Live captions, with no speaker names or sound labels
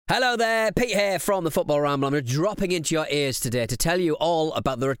Hello there, Pete here from the Football Ramble. I'm dropping into your ears today to tell you all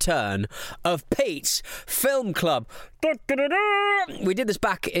about the return of Pete's Film Club. We did this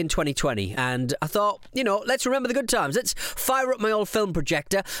back in 2020 and I thought, let's remember the good times. Let's fire up my old film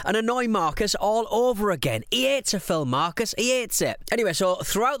projector and annoy Marcus all over again. He hates a film, Marcus. He hates it. Anyway, so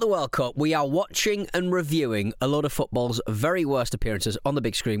throughout the World Cup, we are watching and reviewing a lot of football's very worst appearances on the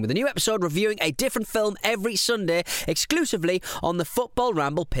big screen, with a new episode reviewing a different film every Sunday, exclusively on the Football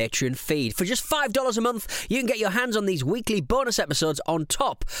Ramble Patreon feed. For just $5 a month, you can get your hands on these weekly bonus episodes on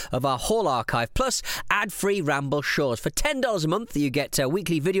top of our whole archive, plus ad-free Ramble shows. For $10 a month, you get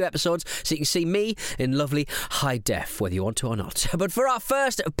weekly video episodes so you can see me in lovely high def, whether you want to or not. But for our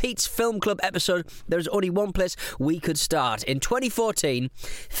first Pete's Film Club episode, there's only one place we could start. In 2014,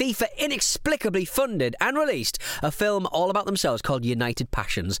 FIFA inexplicably funded and released a film all about themselves called United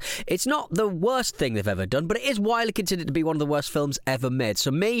Passions. It's not the worst thing they've ever done, but it is widely considered to be one of the worst films ever made. So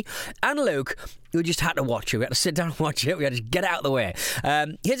me and Luke, we just had to watch it. We had to sit down and watch it. We had to get it out of the way.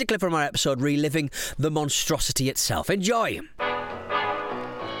 Here's a clip from our episode reliving the monstrosity itself. Enjoy.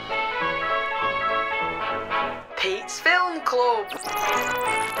 Pete's Film Club.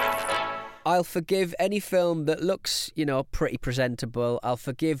 I'll forgive any film that looks, pretty presentable. I'll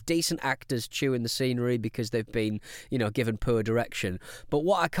forgive decent actors chewing the scenery because they've been, given poor direction. But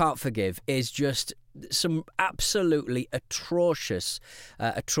what I can't forgive is just some absolutely atrocious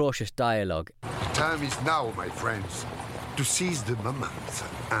dialogue. The time is now, my friends, to seize the moment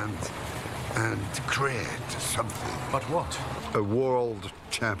and create something. But what? A world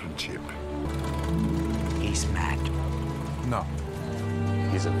championship. He's mad. No.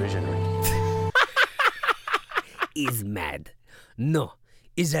 He's a visionary. He's mad. No,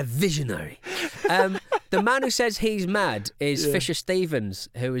 he's a visionary. The man who says he's mad is Fisher Stevens,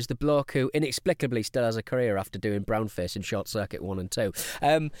 who is the bloke who inexplicably still has a career after doing Brownface in Short Circuit 1 and 2. Is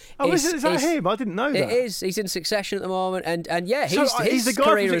that him? I didn't know that. It is. He's in Succession at the moment, and his the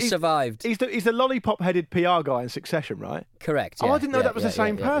career has survived. He's the lollipop-headed PR guy in Succession, right? Correct. I didn't know that was the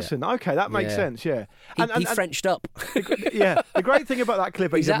same Yeah. person. Okay, that makes sense, yeah. He Frenched up. The great thing about that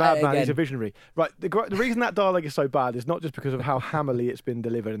clip is he's a madman, he's a again. visionary. Right, the reason that dialogue is so bad is not just because of how hammerly it's been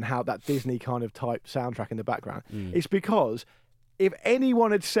delivered and how that Disney kind of type soundtrack in the background. It's because if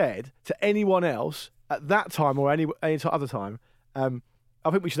anyone had said to anyone else at that time or any other time, I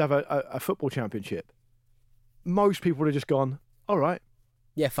think we should have a football championship, most people would have just gone, all right.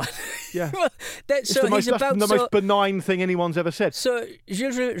 Yeah, fine. Yeah. That's the most benign thing anyone's ever said. So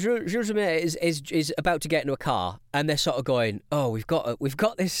Jules Rimet is about to get into a car, and they're sort of going, "Oh, we've got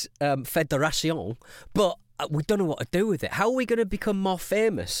this fédération, but we don't know what to do with it. How are we going to become more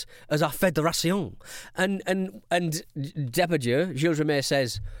famous as our fédération?" And Depardieu, Jules Rimet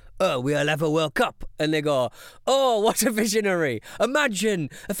says, "Oh, we'll have a World Cup." And they go, "Oh, what a visionary. Imagine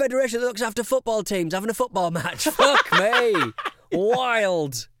a federation that looks after football teams having a football match." Fuck me.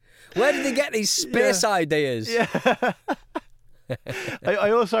 Wild. Where did they get these space ideas? Yeah.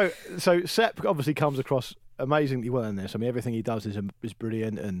 So Sepp obviously comes across amazingly well in this. I mean, everything he does is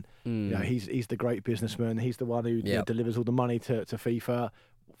brilliant, and he's the great businessman. He's the one who delivers all the money to FIFA,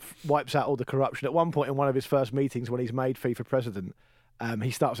 wipes out all the corruption. At one point in one of his first meetings when he's made FIFA president,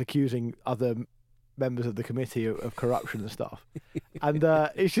 he starts accusing other members of the committee of corruption and stuff. And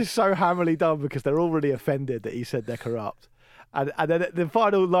it's just so hammerly done because they're all really offended that he said they're corrupt. And then the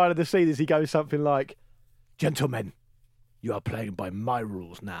final line of the scene is he goes something like, "Gentlemen, you are playing by my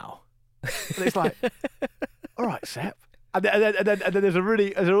rules now." And it's like, all right, Sepp. And then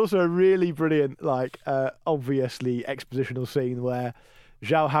there's also a really brilliant, obviously expositional scene where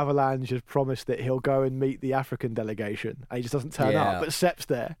João Havelange has promised that he'll go and meet the African delegation, and he just doesn't turn up. But Sepp's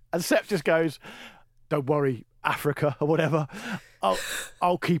there, and Sepp just goes, "Don't worry, Africa," or whatever.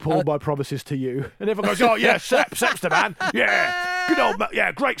 I'll keep all my promises to you. And everyone goes, "Oh yeah, Sepp's the man. Yeah, good old man.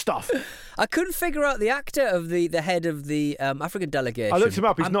 Yeah, great stuff." I couldn't figure out the actor of the head of the African delegation. I looked him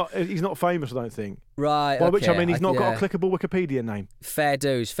up. He's not famous, I don't think. Right. By which I mean he's not got a clickable Wikipedia name. Fair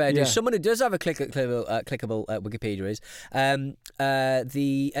dues. Someone who does have a clickable Wikipedia is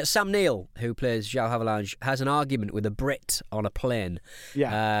Sam Neill, who plays João Havelange, has an argument with a Brit on a plane.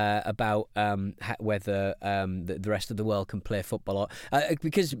 About whether the rest of the world can play football or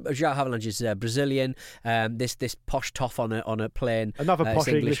because João Havelange is Brazilian. This posh toff on a plane. Another posh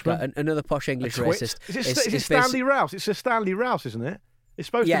Englishman. Another posh English racist. Is it Stanley Rouse? It's a Stanley Rouse, isn't it? It's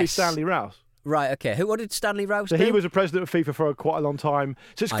supposed to be Stanley Rouse. Right, okay. What did Stanley Rouse do? So he was a president of FIFA for quite a long time.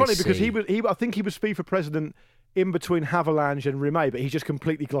 So it's funny because I think he was FIFA president in between Havelange and Rimet, but he's just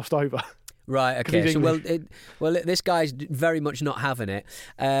completely glossed over. Right, okay. So, this guy's very much not having it.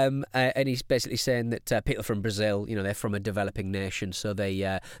 And he's basically saying that people from Brazil, they're from a developing nation, so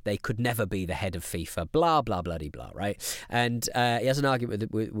they could never be the head of FIFA. Blah, blah, bloody blah, right? And he has an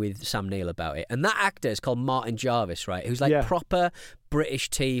argument with Sam Neill about it. And that actor is called Martin Jarvis, right? Who's like proper British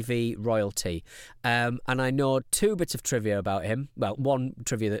TV royalty. And I know 2 bits of trivia about him. Well, one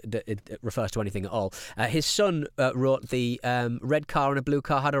trivia that refers to anything at all. His son wrote the Red Car and a Blue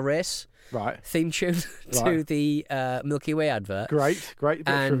Car Had a Race theme tune to the Milky Way advert. Great bit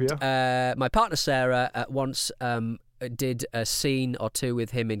of trivia. My partner Sarah once did a scene or 2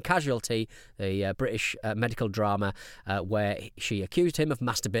 with him in Casualty, the British medical drama, where she accused him of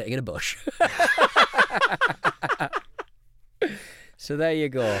masturbating in a bush. So there you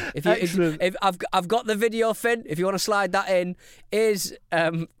go. If I've got the video, Finn. If you want to slide that in, is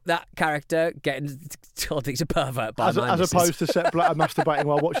that character getting told he's a pervert by my missus? As opposed to Sepp Blatter masturbating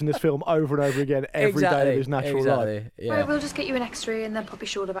while watching this film over and over again every day of his natural life. Yeah. Right, we'll just get you an X-ray and then pop your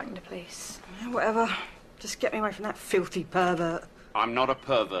shoulder back into place. Whatever. Just get me away from that filthy pervert. I'm not a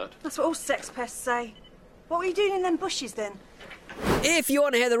pervert. That's what all sex pests say. What were you doing in them bushes then? If you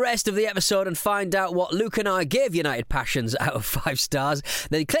want to hear the rest of the episode and find out what Luke and I gave United Passions out of 5 stars,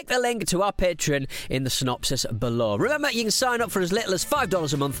 then click the link to our Patreon in the synopsis below. Remember, you can sign up for as little as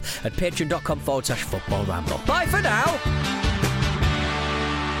 $5 a month at patreon.com/football ramble. Bye for now.